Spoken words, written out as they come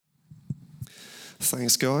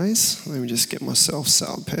Thanks, guys. Let me just get myself set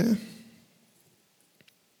up here.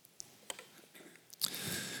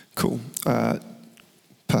 Cool.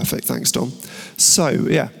 Perfect. Thanks, Dom. So,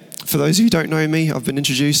 for those of you who don't know me, I've been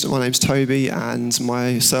introduced. My name's Toby, and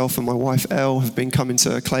myself and my wife, Elle, have been coming to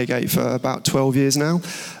Claygate for about 12 years now.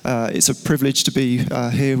 It's a privilege to be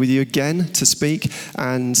here with you again to speak,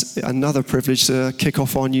 and another privilege to kick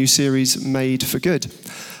off our new series, Made for Good.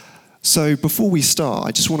 So before we start,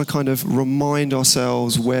 I just want to kind of remind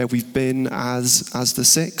ourselves where we've been as the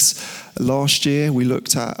Six. Last year, we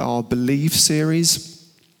looked at our Believe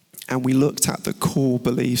series, and we looked at the core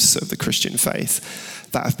beliefs of the Christian faith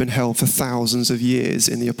that have been held for thousands of years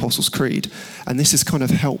in the Apostles' Creed. And this has kind of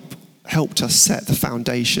helped us set the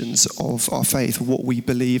foundations of our faith, what we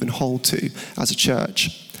believe and hold to as a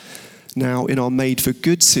church. Now, in our Made for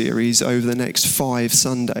Good series over the next 5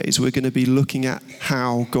 Sundays, we're going to be looking at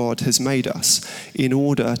how God has made us in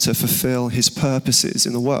order to fulfill his purposes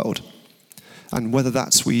in the world. And whether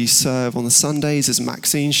that's we serve on the Sundays, as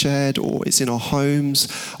Maxine shared, or it's in our homes,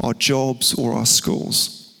 our jobs, or our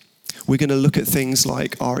schools. We're going to look at things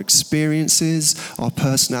like our experiences, our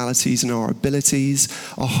personalities and our abilities,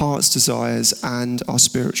 our heart's desires, and our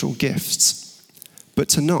spiritual gifts. But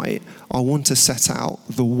tonight, I want to set out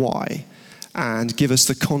the why and give us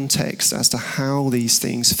the context as to how these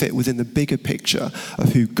things fit within the bigger picture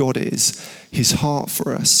of who God is, his heart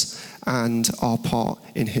for us, and our part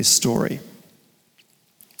in his story.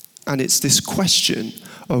 And it's this question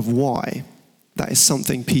of why that is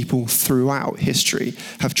something people throughout history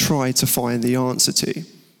have tried to find the answer to.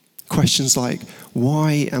 Questions like,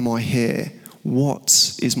 why am I here?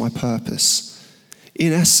 What is my purpose?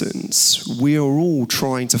 In essence, we are all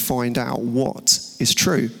trying to find out what is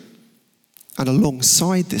true. And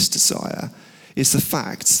alongside this desire is the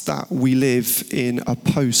fact that we live in a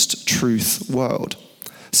post-truth world.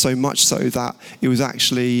 So much so that it was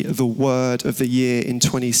actually the word of the year in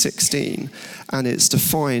 2016. And it's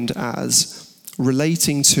defined as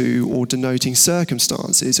relating to or denoting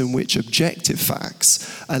circumstances in which objective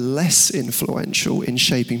facts are less influential in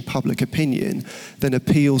shaping public opinion than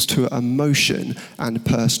appeals to emotion and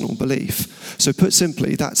personal belief. So put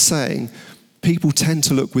simply, that's saying people tend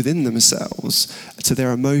to look within themselves to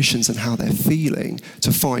their emotions and how they're feeling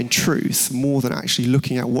to find truth more than actually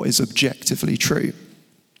looking at what is objectively true.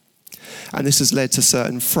 And this has led to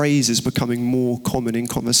certain phrases becoming more common in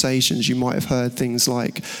conversations. You might have heard things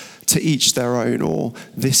like, to each their own, or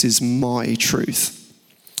this is my truth.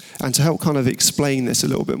 And to help kind of explain this a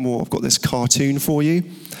little bit more, I've got this cartoon for you.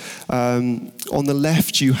 On the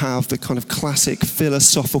left, you have the kind of classic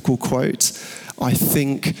philosophical quote, I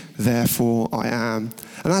think, therefore I am.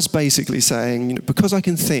 And that's basically saying, because I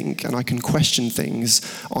can think and I can question things,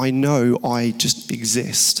 I know I just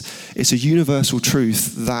exist. It's a universal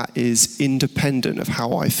truth that is independent of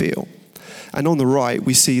how I feel. And on the right,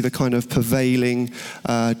 we see the kind of prevailing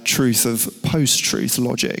truth of post-truth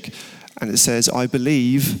logic. And it says, I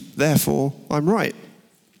believe, therefore I'm right.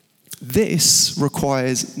 This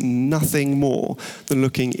requires nothing more than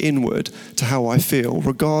looking inward to how I feel,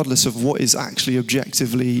 regardless of what is actually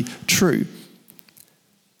objectively true.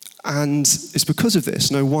 And it's because of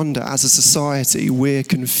this, no wonder, as a society, we're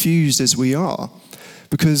confused as we are,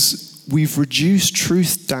 because we've reduced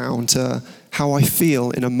truth down to how I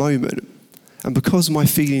feel in a moment. And because my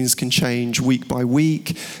feelings can change week by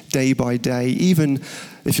week, day by day, even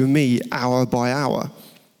if you're me, hour by hour,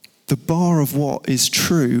 the bar of what is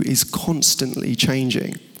true is constantly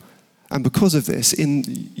changing. And because of this,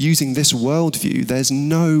 in using this worldview, there's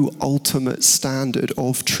no ultimate standard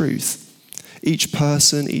of truth. Each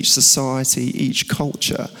person, each society, each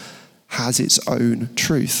culture has its own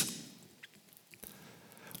truth.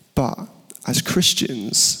 But as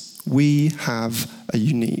Christians, we have a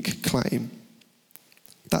unique claim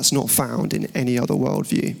that's not found in any other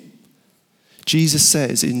worldview. Jesus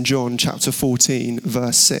says in John chapter 14,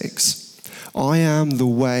 verse 6, I am the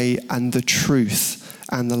way and the truth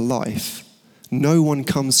and the life. No one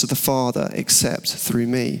comes to the Father except through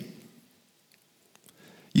me.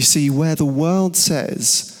 You see, where the world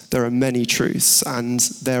says there are many truths and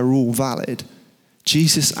they're all valid,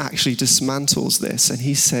 Jesus actually dismantles this and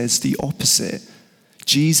he says the opposite.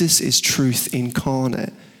 Jesus is truth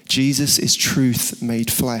incarnate. Jesus is truth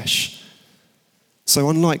made flesh. So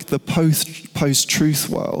unlike the post-truth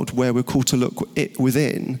world where we're called to look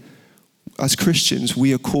within, as Christians,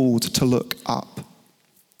 we are called to look up.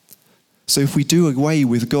 So if we do away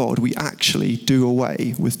with God, we actually do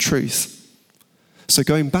away with truth. So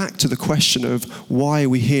going back to the question of why are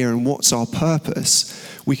we here and what's our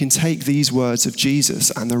purpose, we can take these words of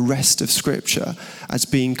Jesus and the rest of Scripture as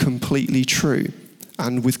being completely true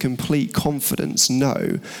and with complete confidence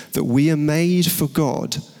know that we are made for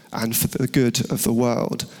God and for the good of the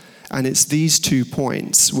world. And it's these 2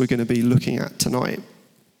 points we're going to be looking at tonight.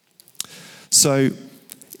 So,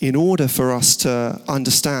 in order for us to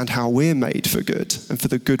understand how we're made for good and for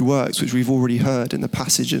the good works, which we've already heard in the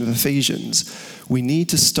passage of Ephesians, we need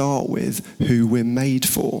to start with who we're made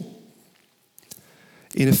for.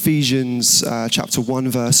 In Ephesians chapter 1,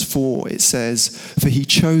 verse 4, it says, "For he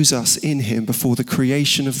chose us in him before the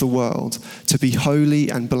creation of the world to be holy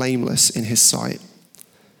and blameless in his sight."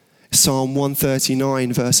 Psalm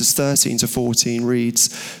 139, verses 13 to 14 reads,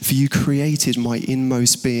 "For you created my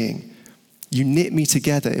inmost being. You knit me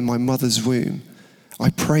together in my mother's womb. I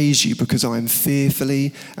praise you because I am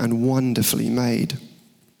fearfully and wonderfully made."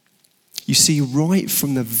 You see, right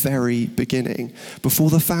from the very beginning, before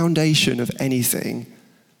the foundation of anything,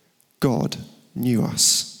 God knew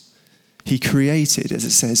us. He created, as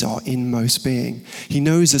it says, our inmost being. He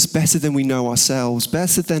knows us better than we know ourselves,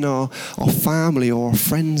 better than our family or our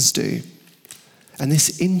friends do. And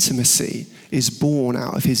this intimacy is born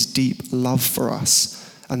out of his deep love for us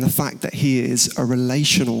and the fact that he is a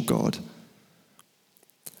relational God.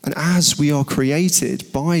 And as we are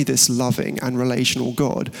created by this loving and relational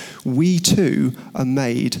God, we too are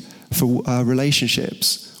made for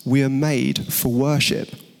relationships. We are made for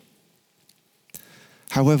worship.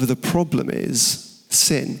 However, the problem is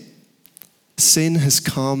sin. Sin has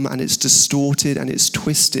come and it's distorted and it's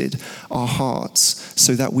twisted our hearts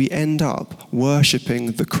so that we end up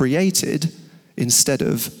worshipping the created instead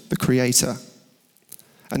of the creator.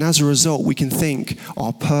 And as a result, we can think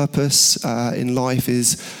our purpose in life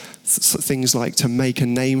is things like to make a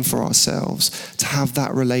name for ourselves, to have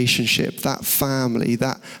that relationship, that family,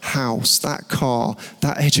 that house, that car,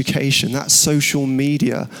 that education, that social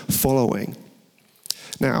media following.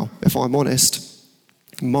 Now, if I'm honest,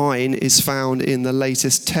 mine is found in the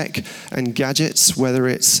latest tech and gadgets, whether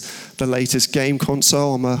it's the latest game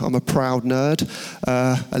console, I'm a proud nerd,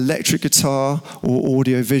 electric guitar, or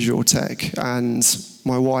audio-visual tech. And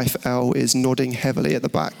my wife, Elle, is nodding heavily at the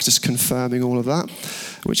back, just confirming all of that,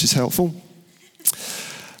 which is helpful.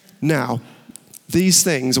 Now, these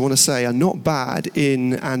things, I want to say, are not bad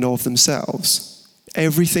in and of themselves.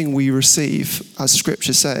 Everything we receive, as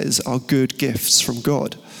Scripture says, are good gifts from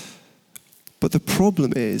God. But the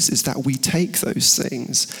problem is that we take those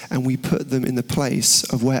things and we put them in the place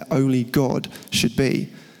of where only God should be.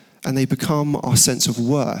 And they become our sense of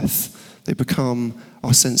worth. They become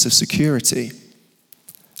our sense of security.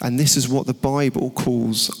 And this is what the Bible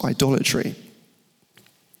calls idolatry.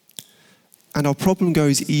 And our problem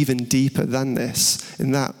goes even deeper than this,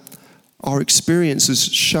 in that our experiences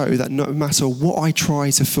show that no matter what I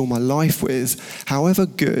try to fill my life with, however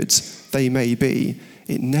good they may be,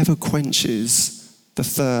 it never quenches the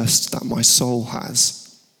thirst that my soul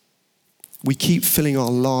has. We keep filling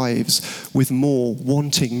our lives with more,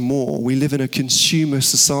 wanting more. We live in a consumer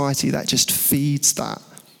society that just feeds that.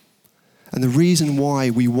 And the reason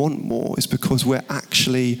why we want more is because we're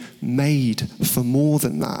actually made for more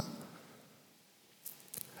than that.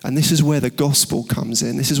 And this is where the gospel comes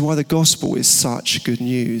in. This is why the gospel is such good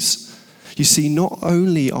news. You see, not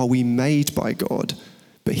only are we made by God,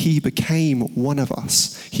 but he became one of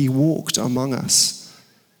us. He walked among us.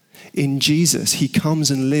 In Jesus, he comes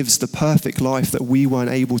and lives the perfect life that we weren't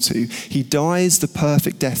able to. He dies the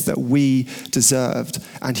perfect death that we deserved,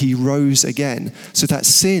 and he rose again, so that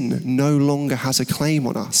sin no longer has a claim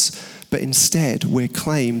on us, but instead we're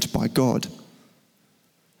claimed by God.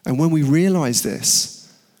 And when we realize this,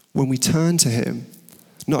 when we turn to him,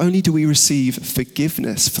 not only do we receive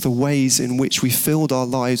forgiveness for the ways in which we filled our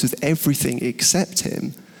lives with everything except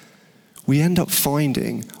him, we end up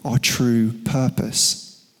finding our true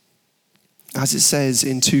purpose. As it says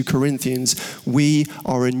in 2 Corinthians, we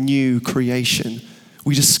are a new creation.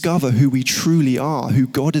 We discover who we truly are, who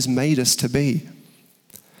God has made us to be.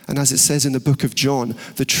 And as it says in the book of John,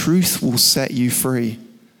 the truth will set you free.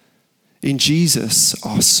 In Jesus,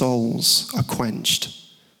 our souls are quenched.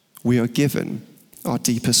 We are given our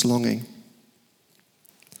deepest longing.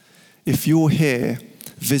 If you're here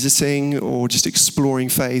visiting or just exploring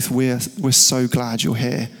faith, we're so glad you're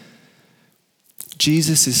here.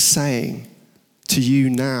 Jesus is saying to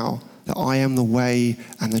you now that I am the way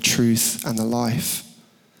and the truth and the life.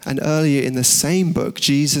 And earlier in the same book,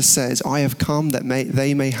 Jesus says, I have come that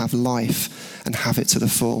they may have life and have it to the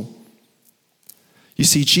full. You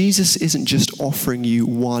see, Jesus isn't just offering you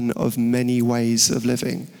one of many ways of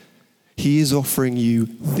living. He is offering you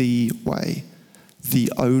the way,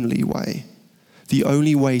 the only way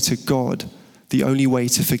to God, the only way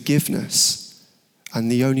to forgiveness,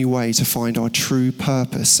 and the only way to find our true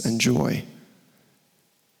purpose and joy.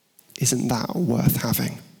 isn't that worth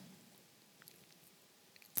having?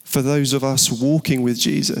 For those of us walking with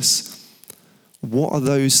Jesus, what are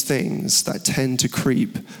those things that tend to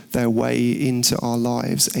creep their way into our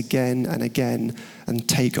lives again and again and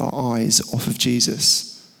take our eyes off of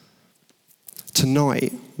Jesus?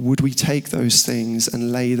 Tonight, would we take those things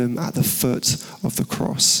and lay them at the foot of the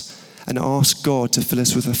cross and ask God to fill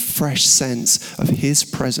us with a fresh sense of his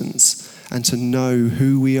presence and to know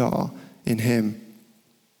who we are in him?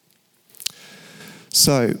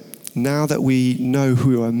 So, now that we know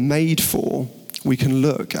who we are made for, we can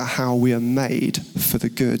look at how we are made for the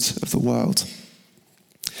good of the world.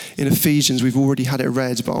 In Ephesians, we've already had it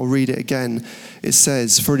read, but I'll read it again. It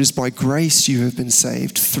says, "For it is by grace you have been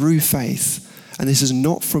saved, through faith, and this is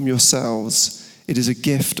not from yourselves, it is a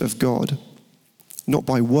gift of God, not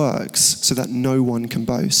by works, so that no one can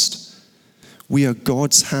boast. We are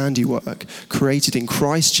God's handiwork, created in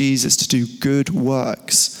Christ Jesus to do good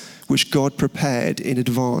works, which God prepared in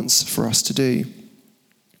advance for us to do."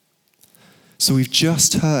 So we've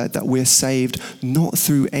just heard that we're saved not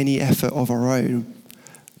through any effort of our own,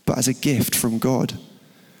 but as a gift from God.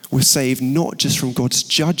 We're saved not just from God's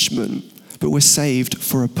judgment, but we're saved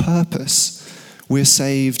for a purpose. We're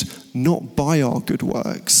saved not by our good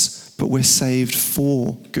works, but we're saved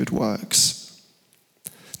for good works.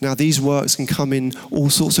 Now, these works can come in all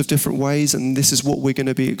sorts of different ways, and this is what we're going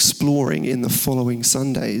to be exploring in the following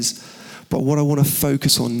Sundays. But what I want to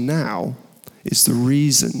focus on now is the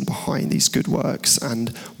reason behind these good works and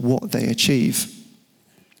what they achieve.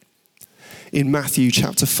 In Matthew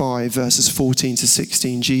chapter 5, verses 14 to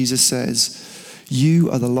 16, Jesus says,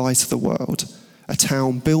 "You are the light of the world. A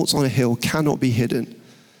town built on a hill cannot be hidden.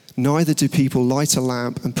 Neither do people light a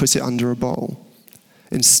lamp and put it under a bowl.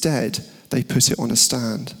 Instead, they put it on a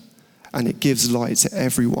stand, and it gives light to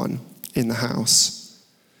everyone in the house.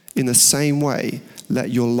 In the same way,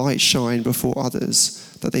 let your light shine before others,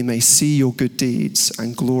 that they may see your good deeds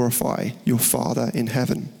and glorify your Father in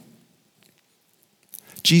heaven."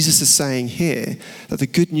 Jesus is saying here that the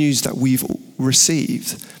good news that we've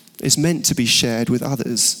received is meant to be shared with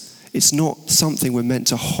others. It's not something we're meant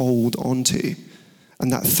to hold on to.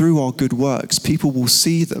 And that through our good works, people will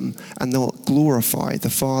see them and they'll glorify the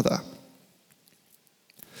Father.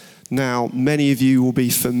 Now, many of you will be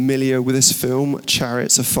familiar with this film,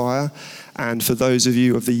 Chariots of Fire. And for those of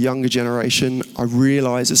you of the younger generation, I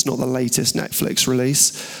realize it's not the latest Netflix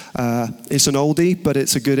release. It's an oldie, but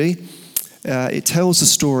it's a goodie. It tells the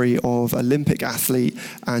story of Olympic athlete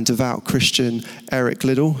and devout Christian Eric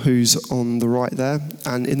Liddell, who's on the right there,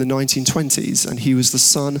 and in the 1920s, and he was the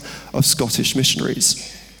son of Scottish missionaries.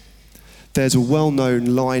 There's a well-known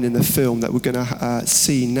line in the film that we're going to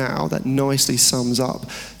see now that nicely sums up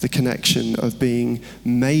the connection of being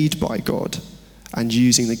made by God and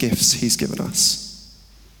using the gifts he's given us.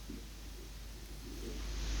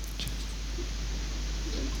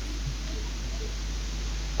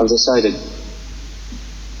 I've decided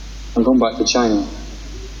I'm going back to China.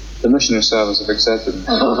 The missionary service have accepted me.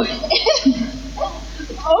 Oh,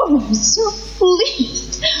 I'm so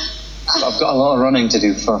pleased. I've got a lot of running to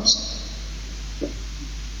do first.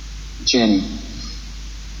 Jenny,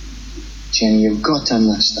 you've got to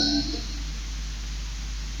understand.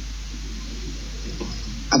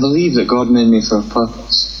 I believe that God made me for a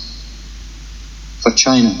purpose. For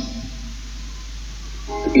China.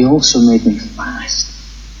 But he also made me fast.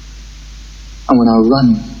 And when I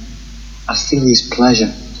run, I feel his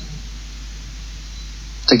pleasure.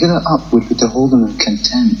 To give it up would be to hold him in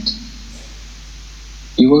contempt.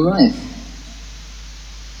 You were right.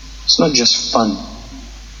 It's not just fun.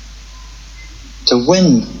 To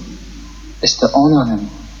win is to honor him.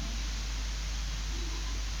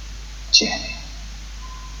 Jenny.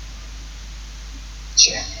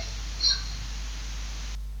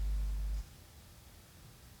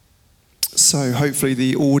 So hopefully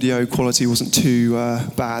the audio quality wasn't too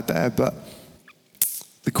bad there, but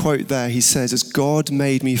the quote there, he says, "As God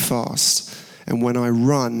made me fast, and when I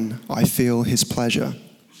run, I feel his pleasure.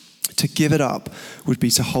 To give it up would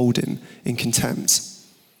be to hold him in contempt."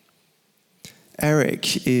 Eric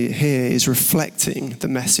here is reflecting the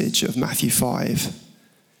message of Matthew 5.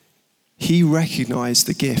 He recognized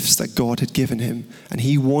the gifts that God had given him, and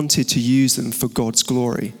he wanted to use them for God's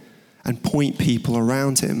glory and point people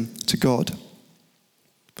around him to God.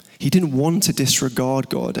 He didn't want to disregard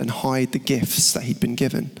God and hide the gifts that he'd been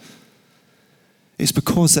given. It's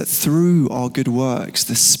because that through our good works,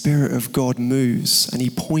 the Spirit of God moves and he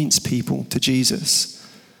points people to Jesus.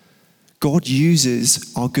 God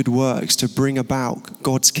uses our good works to bring about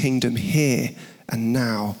God's kingdom here and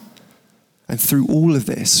now. And through all of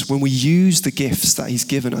this, when we use the gifts that he's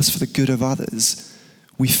given us for the good of others,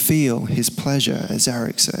 We feel his pleasure, as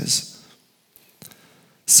Eric says.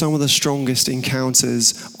 Some of the strongest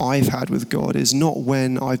encounters I've had with God is not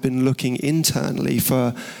when I've been looking internally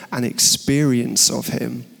for an experience of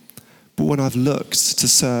him, but when I've looked to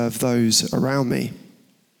serve those around me.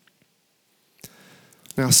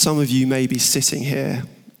 Now, some of you may be sitting here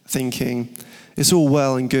thinking, it's all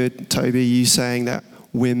well and good, Toby, you saying that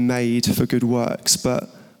we're made for good works, but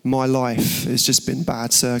my life has just been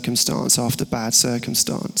bad circumstance after bad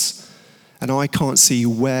circumstance. And I can't see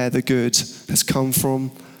where the good has come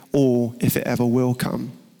from or if it ever will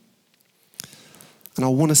come. And I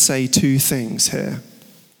want to say two things here.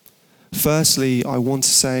 Firstly, I want to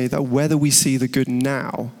say that whether we see the good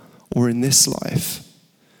now or in this life,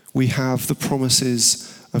 we have the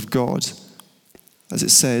promises of God. As it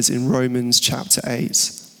says in Romans chapter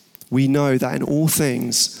 8, we know that in all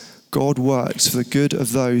things, God works for the good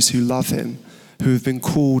of those who love him, who have been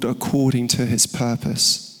called according to his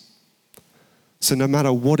purpose. So no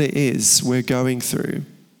matter what it is we're going through,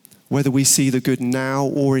 whether we see the good now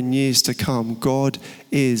or in years to come, God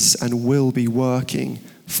is and will be working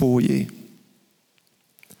for you.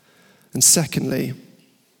 And secondly,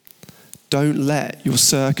 don't let your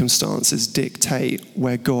circumstances dictate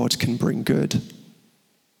where God can bring good.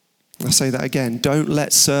 I'll say that again. Don't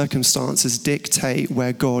let circumstances dictate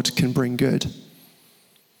where God can bring good.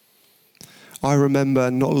 I remember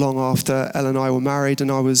not long after Elle and I were married and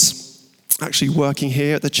I was actually working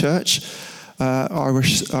here at the church, I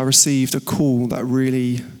received a call that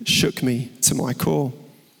really shook me to my core.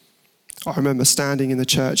 I remember standing in the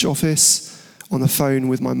church office on the phone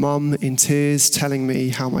with my mum in tears, telling me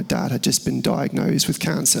how my dad had just been diagnosed with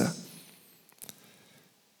cancer.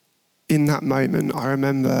 In that moment, I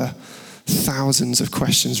remember thousands of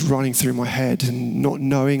questions running through my head and not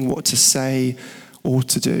knowing what to say or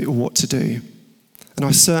to do or what to do. And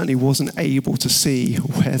I certainly wasn't able to see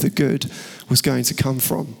where the good was going to come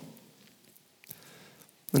from.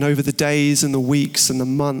 And over the days and the weeks and the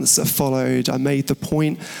months that followed, I made the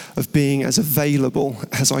point of being as available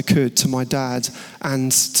as I could to my dad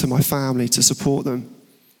and to my family to support them.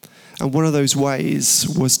 And one of those ways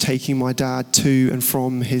was taking my dad to and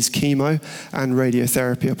from his chemo and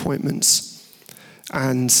radiotherapy appointments.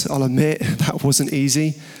 And I'll admit that wasn't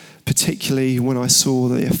easy, particularly when I saw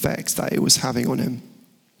the effect that it was having on him.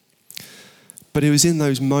 But it was in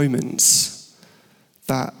those moments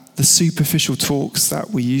that the superficial talks that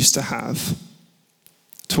we used to have,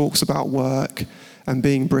 talks about work and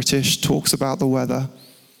being British, talks about the weather,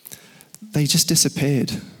 they just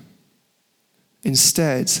disappeared.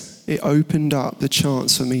 Instead, it opened up the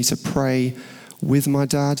chance for me to pray with my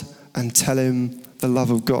dad and tell him the love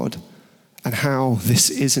of God and how this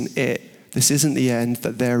isn't it. This isn't the end,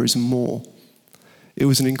 that there is more. It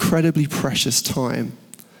was an incredibly precious time,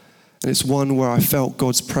 and it's one where I felt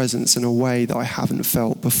God's presence in a way that I haven't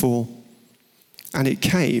felt before. And it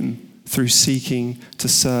came through seeking to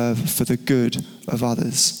serve for the good of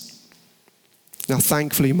others. Now,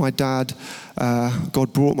 thankfully, my dad,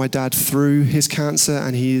 God brought my dad through his cancer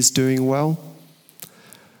and he is doing well.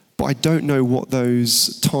 But I don't know what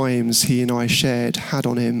those times he and I shared had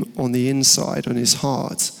on him on the inside, on his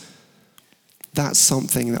heart. That's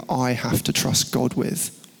something that I have to trust God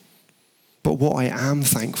with. But what I am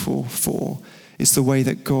thankful for is the way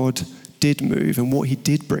that God did move and what he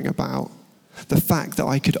did bring about. The fact that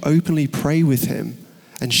I could openly pray with him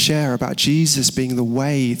and share about Jesus being the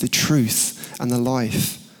way, the truth, and the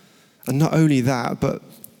life. And not only that, but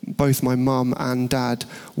both my mum and dad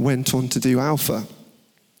went on to do Alpha.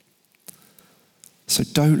 So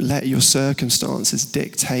don't let your circumstances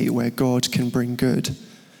dictate where God can bring good,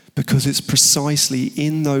 because it's precisely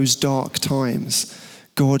in those dark times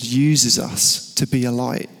God uses us to be a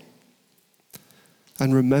light.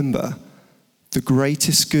 And remember, the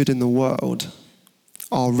greatest good in the world,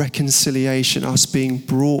 our reconciliation, us being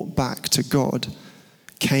brought back to God,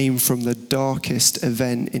 came from the darkest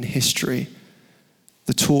event in history,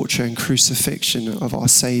 the torture and crucifixion of our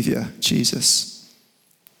Savior, Jesus.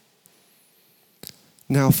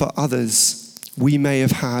 Now, for others, we may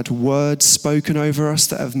have had words spoken over us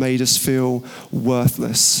that have made us feel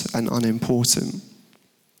worthless and unimportant.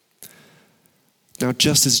 Now,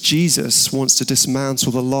 just as Jesus wants to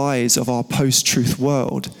dismantle the lies of our post-truth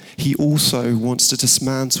world, he also wants to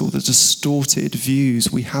dismantle the distorted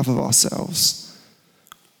views we have of ourselves.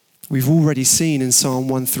 We've already seen in Psalm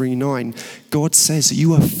 139, God says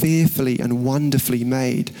you are fearfully and wonderfully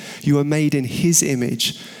made. You are made in his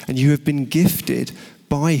image, and you have been gifted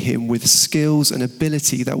by him with skills and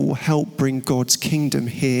ability that will help bring God's kingdom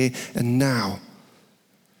here and now.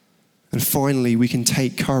 And finally, we can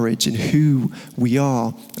take courage in who we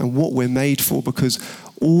are and what we're made for, because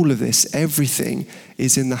all of this, everything,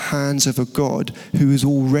 is in the hands of a God who has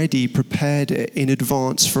already prepared it in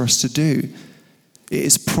advance for us to do. It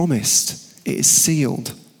is promised. It is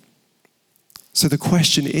sealed. So the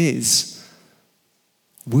question is,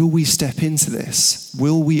 will we step into this?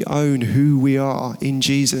 Will we own who we are in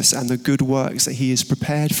Jesus and the good works that he has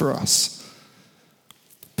prepared for us?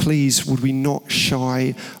 Please, would we not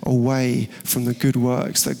shy away from the good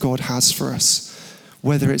works that God has for us,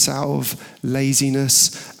 whether it's out of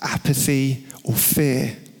laziness, apathy, or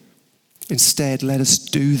fear. Instead, let us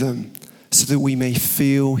do them so that we may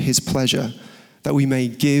feel his pleasure, that we may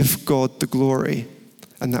give God the glory,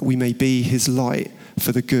 and that we may be his light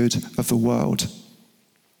for the good of the world.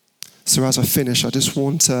 So as I finish, I just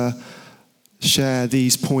want to share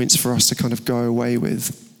these points for us to kind of go away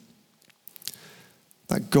with.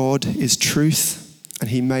 That God is truth and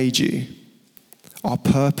he made you. Our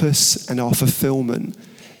purpose and our fulfillment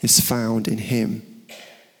is found in him.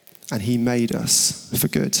 And he made us for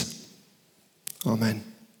good. Amen.